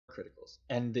criticals.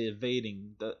 And the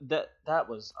evading, that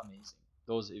was amazing.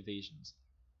 Those evasions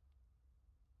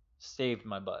saved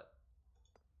my butt.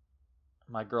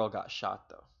 My girl got shot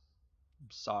though. I'm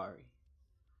sorry.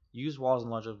 Use walls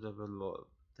and logic.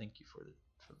 Thank you for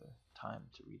the time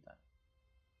to read that.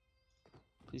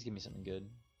 Please give me something good.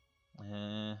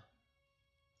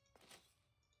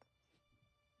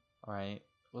 Alright.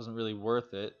 Wasn't really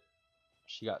worth it.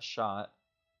 She got shot.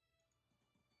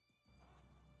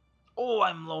 Oh,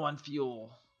 I'm low on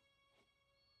fuel.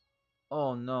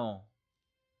 Oh no.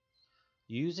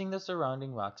 Using the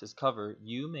surrounding rocks as cover,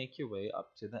 you make your way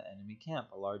up to the enemy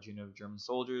camp. A large unit of German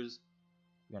soldiers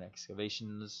began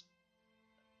excavations.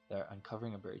 They're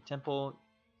uncovering a buried temple.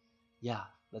 Yeah,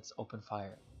 let's open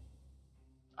fire.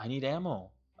 I need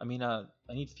ammo. I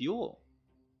need fuel.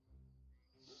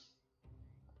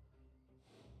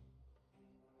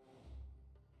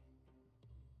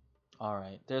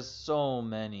 Alright, there's so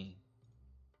many.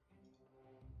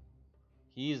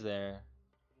 He's there.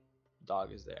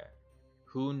 Dog is there.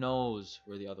 Who knows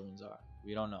where the other ones are?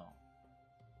 We don't know.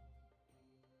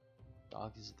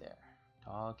 Dog is there.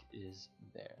 Dog is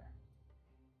there.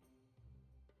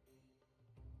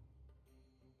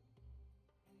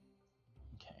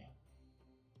 Okay.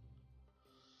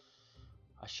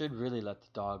 I should really let the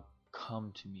dog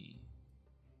come to me.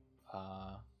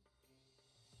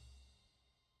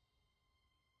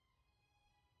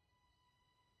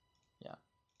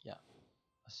 Yeah.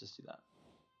 Let's just do that.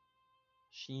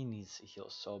 She needs to heal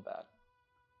so bad.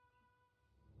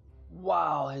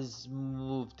 Wow, his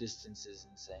move distance is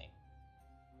insane.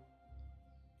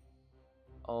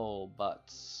 Oh,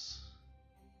 but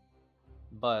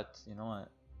you know what?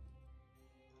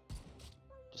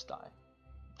 Just die.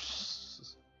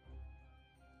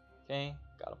 Okay,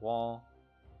 got a wall.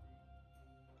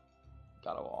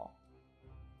 Got a wall.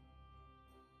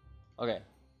 Okay.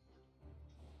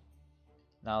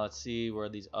 Now let's see where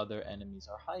these other enemies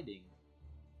are hiding.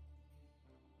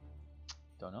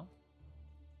 Don't know.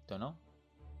 Don't know.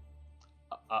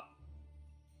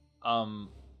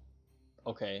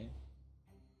 Okay.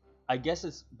 I guess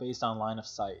it's based on line of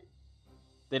sight.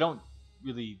 They don't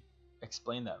really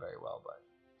explain that very well, but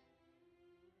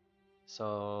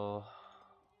so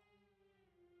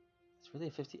it's really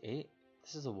a 58.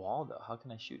 This is a wall though. How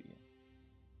can I shoot you?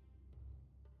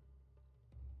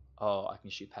 Oh, I can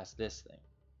shoot past this thing.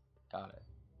 Got it.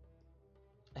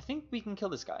 I think we can kill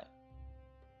this guy.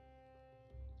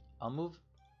 I'll move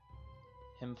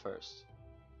him first.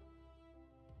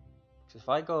 Because if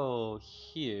I go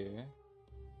here,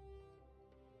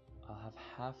 I'll have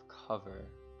half cover.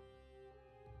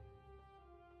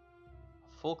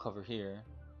 Full cover here.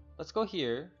 Let's go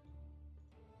here.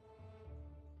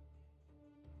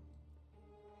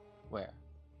 Where?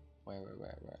 Where?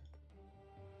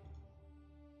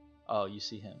 Oh, you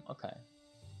see him. Okay.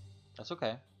 That's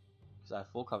okay. Because I have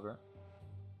full cover.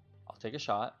 I'll take a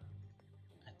shot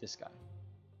at this guy.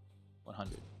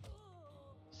 100.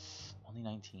 Only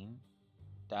 19?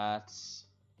 That's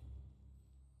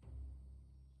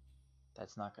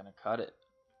not gonna cut it.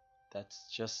 That's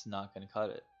just not gonna cut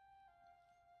it.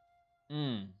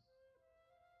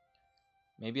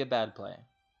 Maybe a bad play.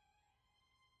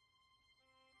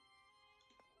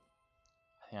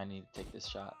 I think I need to take this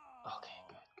shot. Okay,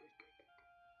 good.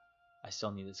 I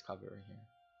still need this cover right here.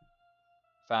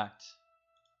 In fact,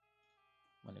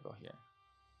 I'm gonna go here.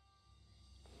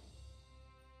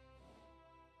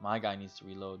 My guy needs to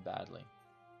reload badly.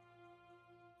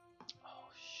 Oh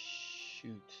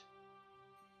shoot.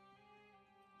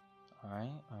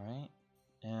 Alright.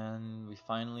 And we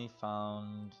finally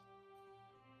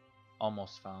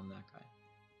almost found that guy.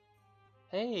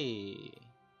 Hey!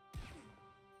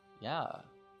 Yeah.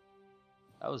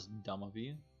 That was dumb of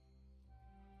you.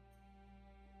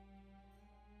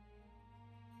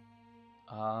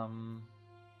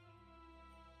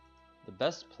 The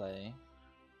best play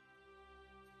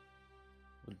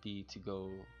would be to go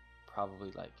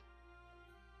probably like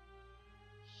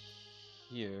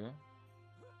here.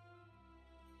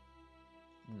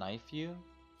 Knife you.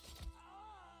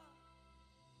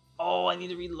 Oh, I need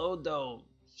to reload though.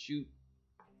 Shoot.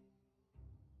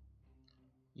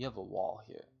 You have a wall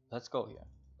here. Let's go here.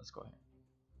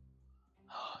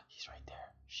 He's right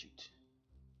there. Shoot.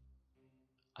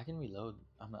 I can reload.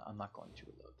 I'm not going to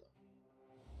reload though.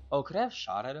 Oh, could I have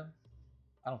shot at him?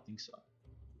 I don't think so.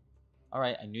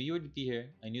 Alright, I knew you would be here.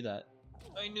 I knew that.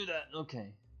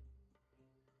 Okay.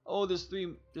 Oh, there's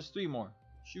three more.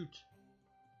 Shoot.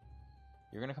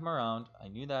 You're gonna come around. I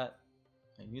knew that.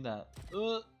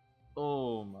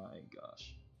 Oh my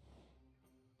gosh.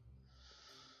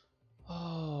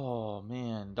 Oh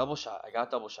man, double shot. I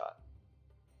got double shot.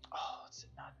 Oh, it's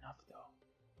not enough.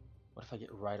 if I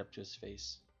get right up to his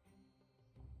face?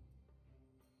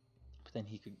 But then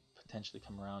he could potentially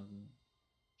come around and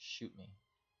shoot me.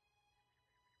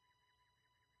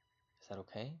 Is that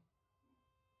okay?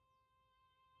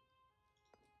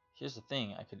 Here's the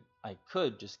thing, I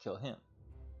could just kill him.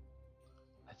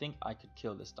 I think I could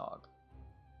kill this dog.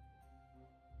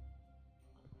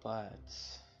 But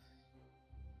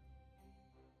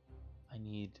I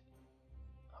need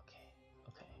okay.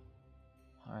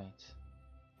 Alright.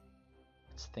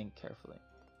 Let's think carefully.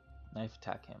 Knife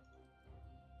attack him.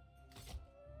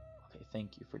 Okay,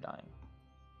 thank you for dying.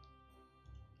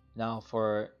 Now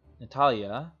for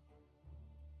Natalia,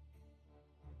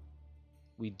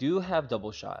 we do have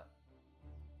double shot.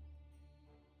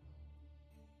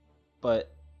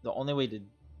 But the only way to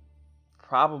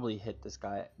probably hit this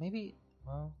guy, maybe,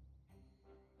 well,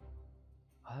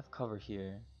 I'll have cover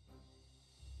here.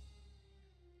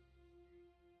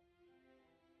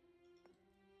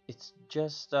 It's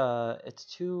just, it's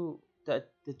too,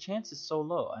 the chance is so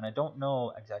low, and I don't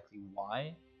know exactly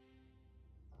why.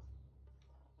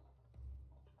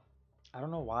 I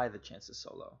don't know why the chance is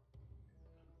so low.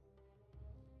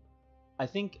 I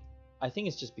think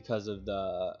it's just because of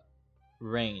the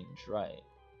range, right?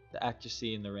 The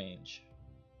accuracy and the range.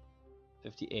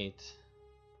 58.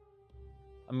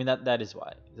 I mean, that is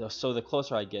why. So the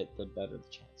closer I get, the better the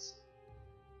chance.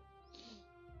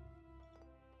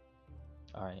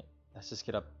 Alright, let's just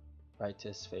get up right to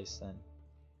his face then.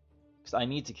 Because I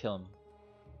need to kill him.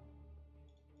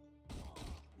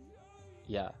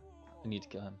 Yeah, I need to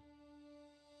kill him.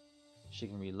 She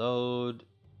can reload.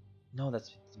 No,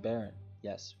 that's Baron.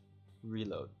 Yes,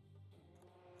 reload.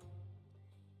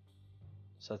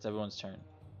 So that's everyone's turn.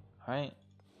 Alright.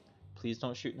 Please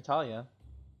don't shoot Natalia.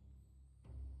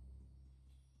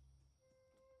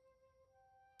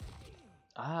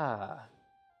 Ah.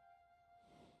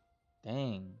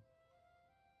 Dang.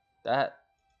 That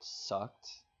sucked.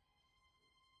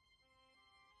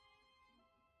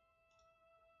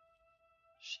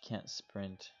 She can't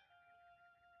sprint.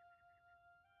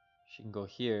 She can go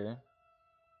here.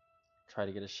 Try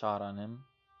to get a shot on him.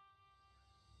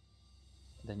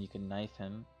 Then you can knife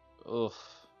him. Oof.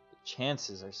 The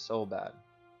chances are so bad.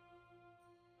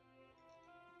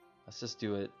 Let's just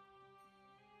do it.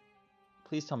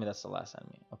 Please tell me that's the last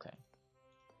enemy. Okay.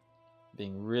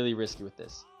 Being really risky with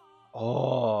this.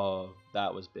 Oh,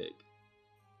 that was big.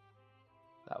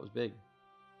 That was big.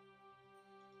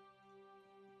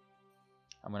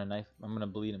 I'm gonna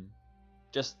bleed him.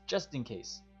 Just in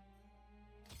case.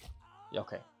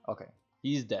 Okay, okay.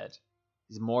 He's dead.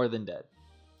 He's more than dead.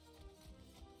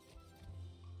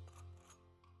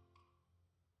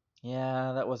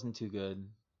 Yeah, that wasn't too good.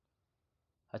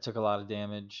 I took a lot of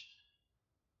damage.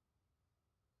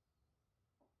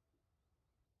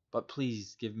 But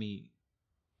please give me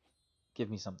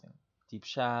something. Deep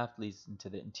shaft leads into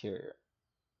the interior.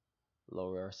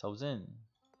 Lower ourselves in.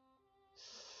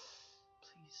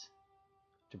 Please.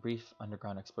 After brief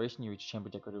underground exploration, you reach a chamber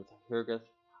decorated with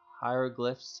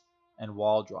hieroglyphs and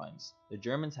wall drawings. The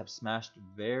Germans have smashed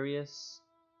various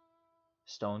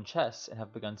stone chests and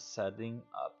have begun setting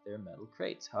up their metal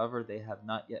crates. However, they have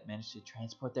not yet managed to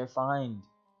transport their find.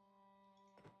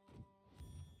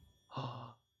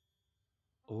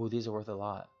 Oh, these are worth a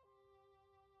lot.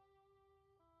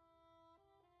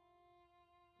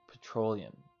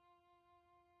 Petroleum.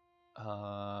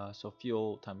 So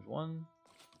fuel times 1.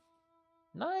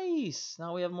 Nice!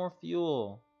 Now we have more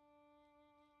fuel.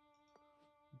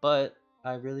 But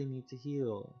I really need to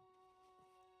heal.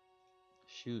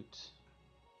 Shoot.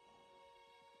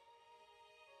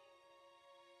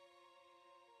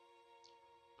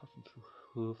 Apart from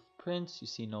hoof prints, you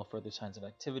see no further signs of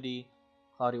activity.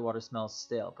 Cloudy water smells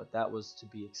stale, but that was to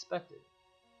be expected.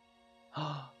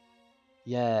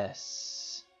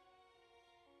 Yes.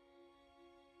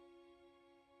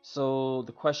 So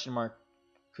the question mark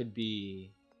could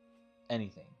be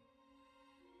anything.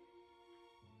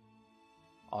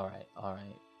 Alright.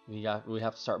 We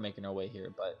have to start making our way here,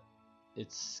 but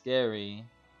it's scary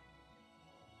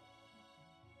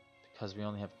because we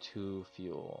only have 2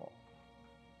 fuel.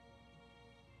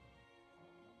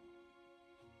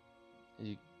 As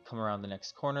you come around the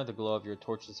next corner, the glow of your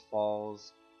torches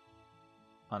falls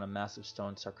on a massive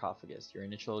stone sarcophagus. Your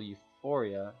initial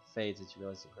euphoria fades as you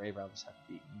realize the grave robbers have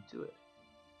beaten you to it.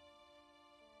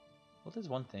 Well, there's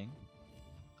one thing.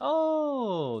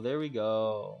 Oh, there we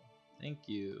go. Thank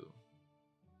you.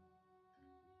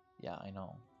 Yeah, I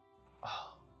know.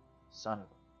 Oh, son of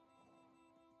a...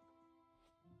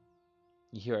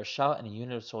 You hear a shout and a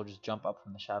unit of soldiers jump up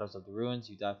from the shadows of the ruins.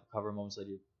 You dive for cover. Moments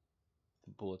later,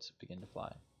 the bullets begin to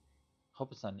fly.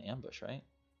 Hope it's not an ambush, right?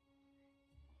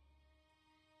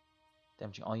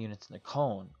 Damaging all units in the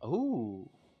cone. Ooh.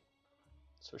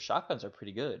 So shotguns are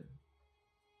pretty good.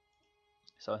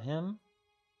 So him.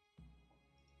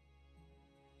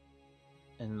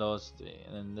 And those three.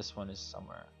 And then this one is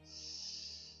somewhere.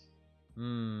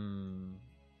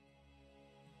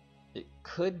 It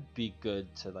could be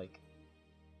good to like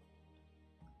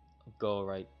go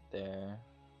right there.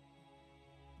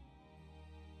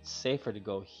 It's safer to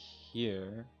go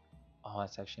here. Oh,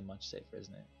 that's actually much safer,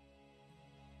 isn't it?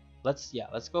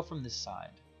 Let's go from this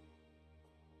side.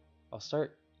 I'll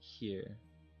start here.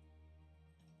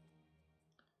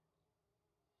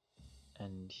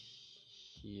 And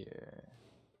here.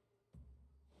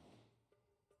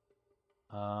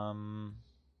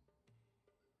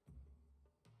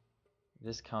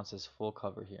 This counts as full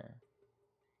cover here.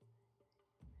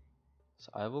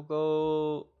 So I will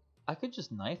go... I could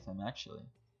just knife him, actually.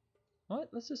 What?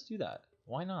 Let's just do that.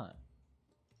 Why not?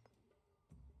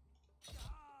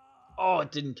 Oh,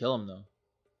 it didn't kill him, though.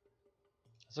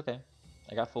 That's okay.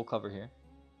 I got full cover here.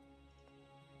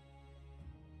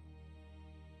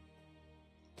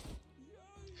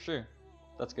 Sure.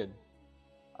 That's good.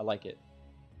 I like it.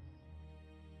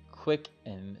 Quick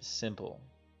and simple.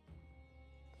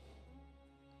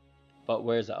 But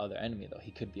where's the other enemy, though?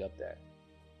 He could be up there.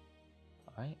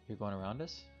 Alright, you're going around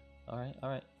us? Alright,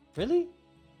 alright. Really?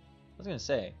 I was gonna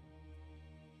say.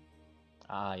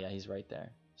 Ah, yeah, he's right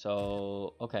there.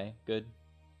 So, okay, good.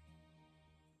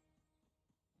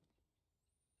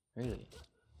 Really?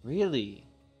 Really?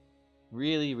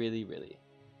 Really, really, really?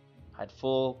 I had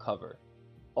full cover.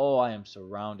 Oh, I am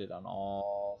surrounded on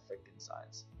all freaking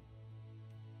sides.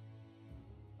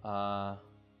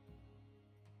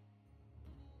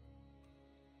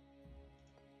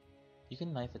 You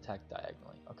can knife attack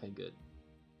diagonally. Okay, good.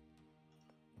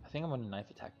 I think I'm gonna knife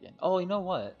attack again. Oh, you know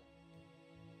what?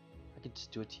 I could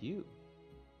just do it to you.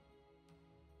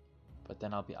 But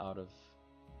then I'll be out of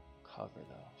cover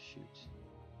though. Shoot.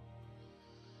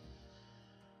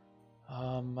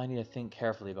 I need to think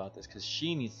carefully about this because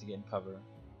she needs to get in cover.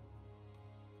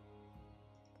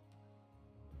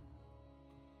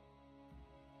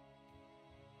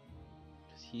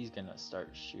 Because he's gonna start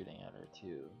shooting at her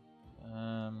too.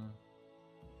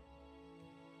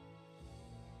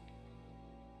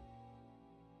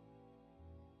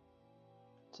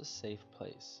 It's a safe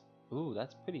place. Ooh,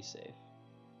 that's pretty safe.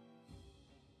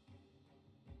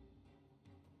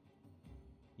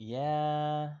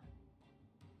 Yeah.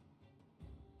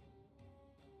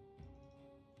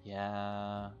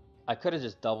 Yeah. I could have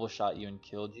just double shot you and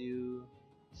killed you.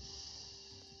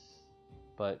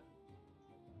 But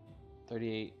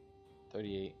 38,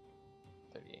 38,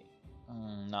 38.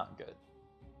 Not good.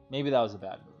 Maybe that was a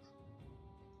bad move.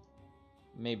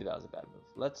 Maybe that was a bad move.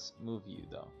 Let's move you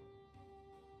though.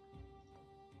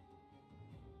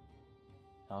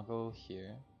 I'll go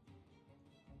here.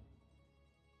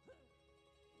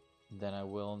 Then I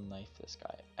will knife this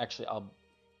guy. Actually,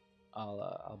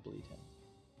 I'll bleed him.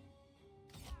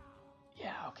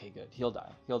 Yeah, okay, good. He'll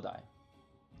die. He'll die.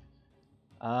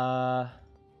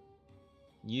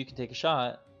 You can take a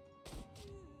shot.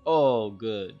 Oh,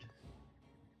 good.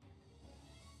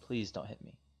 Please don't hit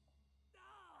me.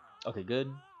 Okay, good.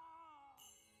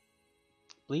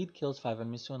 Bleed kills 5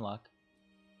 enemies to unlock.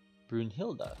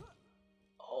 Brunhilde.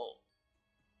 Oh.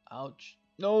 Ouch.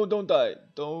 No, don't die.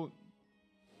 Don't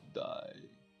die.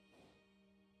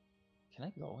 Can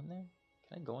I go in there?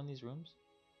 Can I go in these rooms?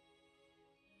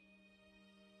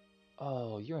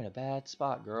 Oh, you're in a bad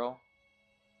spot, girl.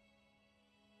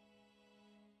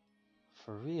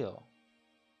 For real.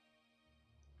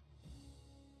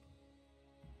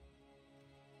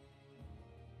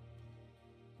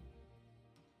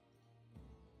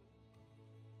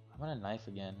 I'm gonna knife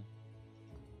again.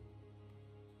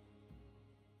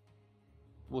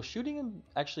 Well, shooting him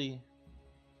actually...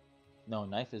 No,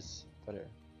 knife is better.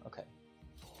 Okay.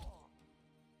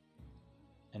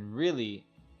 And really...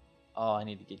 Oh, I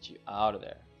need to get you out of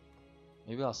there.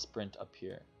 Maybe I'll sprint up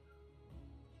here.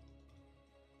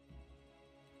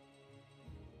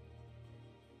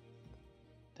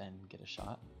 Then get a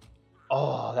shot.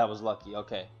 Oh, that was lucky.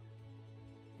 Okay.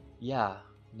 Yeah,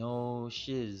 no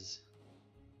shiz.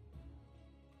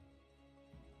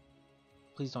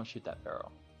 Please don't shoot that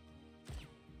barrel.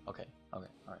 Okay, okay,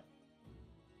 alright.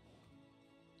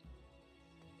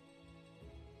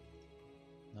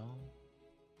 No.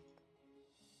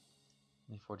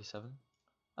 Only 47?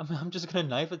 I'm just gonna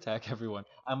knife attack everyone.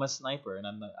 I'm a sniper and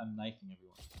I'm knifing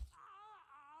everyone.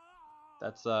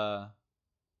 That's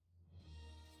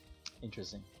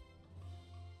interesting.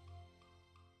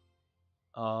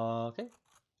 Okay.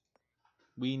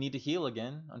 We need to heal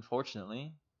again,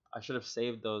 unfortunately. I should have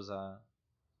saved those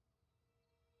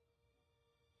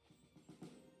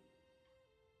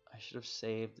should have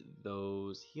saved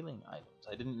those healing items.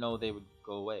 I didn't know they would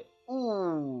go away.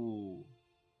 Ooh!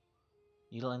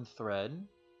 Needle and thread.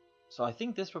 So I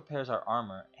think this repairs our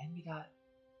armor. And we got...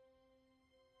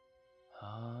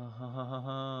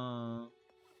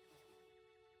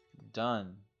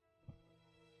 Done.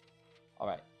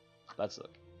 Alright. Let's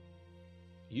look.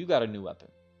 You got a new weapon.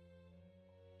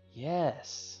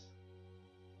 Yes.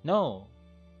 No.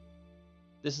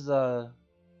 This is a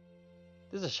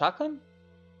shotgun?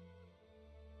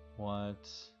 What?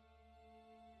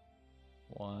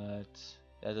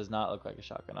 That does not look like a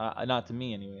shotgun. Not to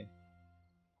me, anyway.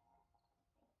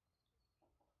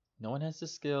 No one has the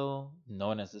skill. No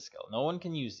one has the skill. No one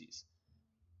can use these.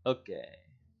 Okay.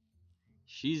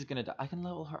 She's gonna die. I can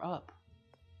level her up.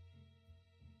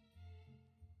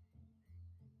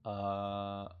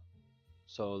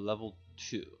 So level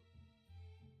 2.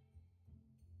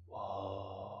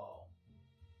 Whoa.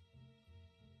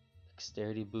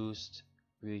 Dexterity boost,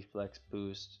 reflex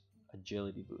boost,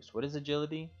 agility boost. What is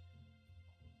agility?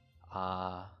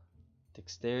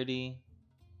 Dexterity.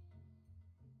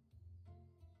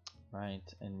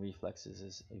 Right, and reflexes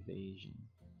is evasion.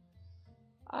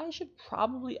 I should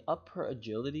probably up her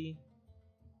agility,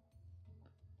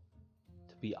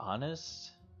 to be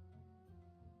honest.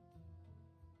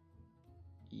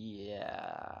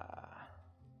 Yeah.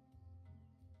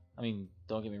 I mean,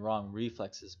 don't get me wrong,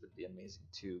 reflexes would be amazing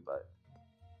too, but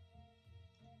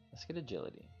let's get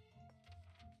agility.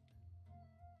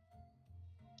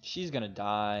 She's gonna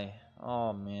die.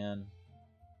 Oh man.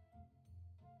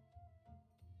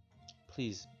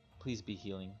 Please be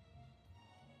healing.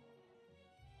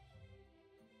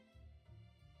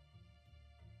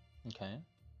 Okay.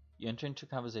 You enter into a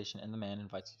conversation and the man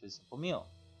invites you to a simple meal.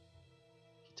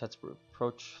 He touches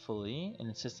reproachfully and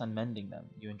insists on mending them.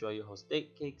 You enjoy your host's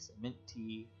date cakes and mint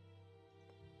tea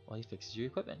while he fixes your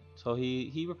equipment. So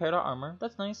he repaired our armor.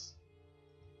 That's nice.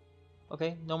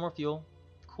 Okay, no more fuel.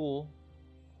 Cool.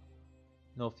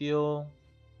 No fuel.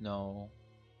 No.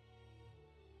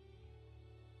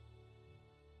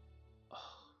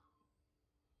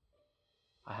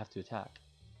 I have to attack.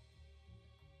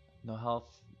 No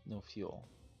health, no fuel.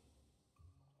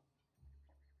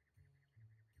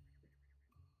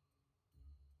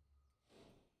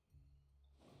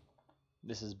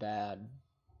 This is bad.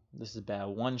 This is bad.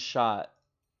 One shot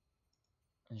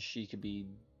and she could be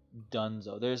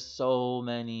donezo. There's so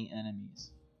many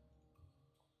enemies.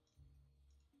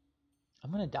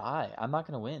 I'm gonna die. I'm not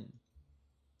gonna win.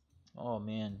 Oh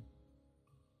man.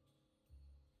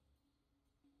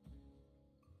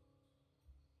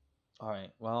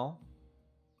 Alright, well.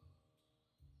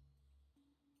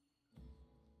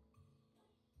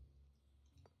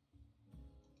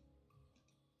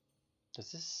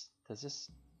 Does this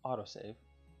autosave?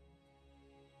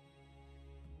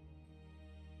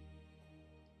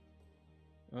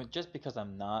 Just because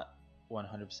I'm not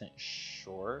 100%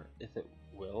 sure if it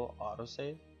will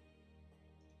autosave, I'm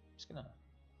just gonna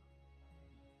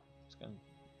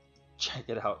check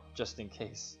it out just in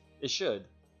case. It should.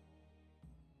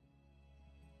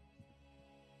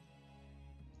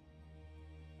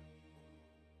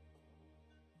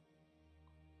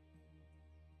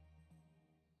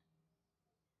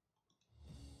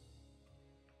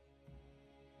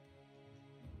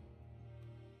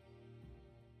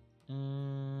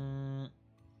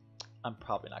 I'm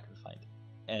probably not going to find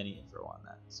any info on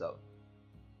that, so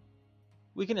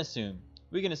we can assume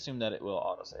that it will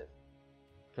autosave,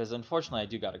 because unfortunately I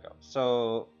do gotta go.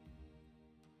 So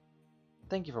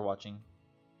thank you for watching.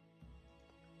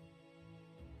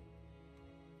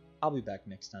 I'll be back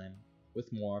next time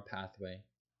with more Pathway.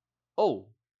 Oh,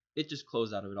 it just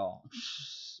closed out of it all.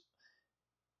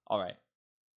 All right,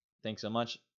 thanks so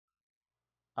much.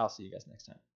 I'll see you guys next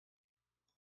time.